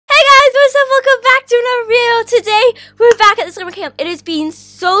to another video. Today we're back at the summer camp. It has been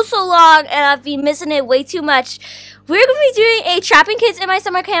so long and I've been missing it way too much. We're going to be doing a Trapping Kids in My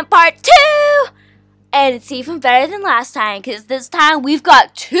Summer Camp Part 2. And it's even better than last time because this time we've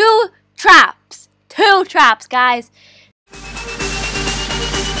got two traps. Two traps, guys.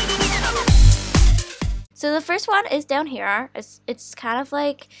 So the first one is down here. It's kind of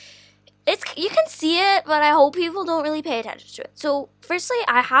like... you can see it, but I hope people don't really pay attention to it. So, firstly,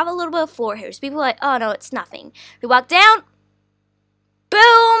 I have a little bit of floor here. So people are like, oh no, it's nothing. We walk down.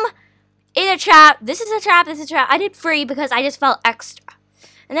 Boom! In a trap. This is a trap, this is a trap. I did free because I just felt extra.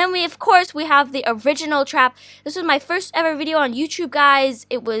 And then we, of course, we have the original trap. This was my first ever video on YouTube, guys.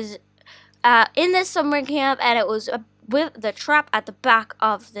 It was in this summer camp, and it was with the trap at the back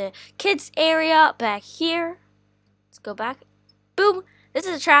of the kids area back here. Let's go back. Boom! This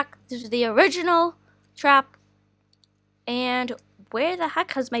is a trap. This is the original trap. And where the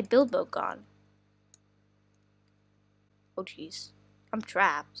heck has my build mode gone? Oh, jeez. I'm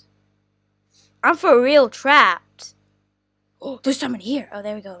trapped. I'm for real trapped. Oh, there's someone here. Oh,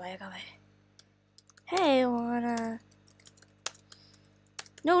 there we go. I got my... Hey, wanna...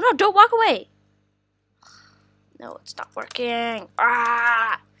 No, don't walk away. No, it's not working.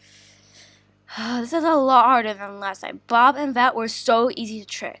 Ah! This is a lot harder than last time. Bob and Vet were so easy to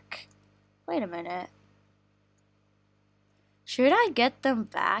trick. Wait a minute. Should I get them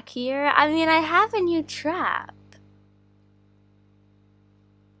back here? I mean, I have a new trap.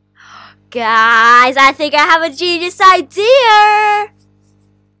 Guys, I think I have a genius idea.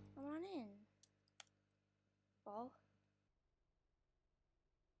 Come on in. Ball.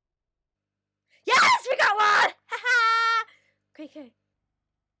 Yes, we got one! Haha! Okay.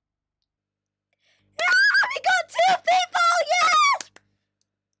 We got two people! Yes!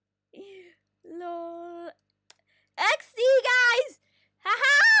 Lol. XD, guys!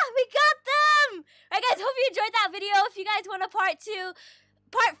 Haha! We got them! Alright, guys, hope you enjoyed that video. If you guys want a part 2,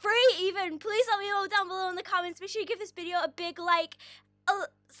 part 3 even, please let me know down below in the comments. Make sure you give this video a big like. Oh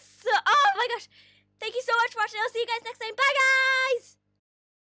my gosh. Thank you so much for watching. I'll see you guys next time. Bye!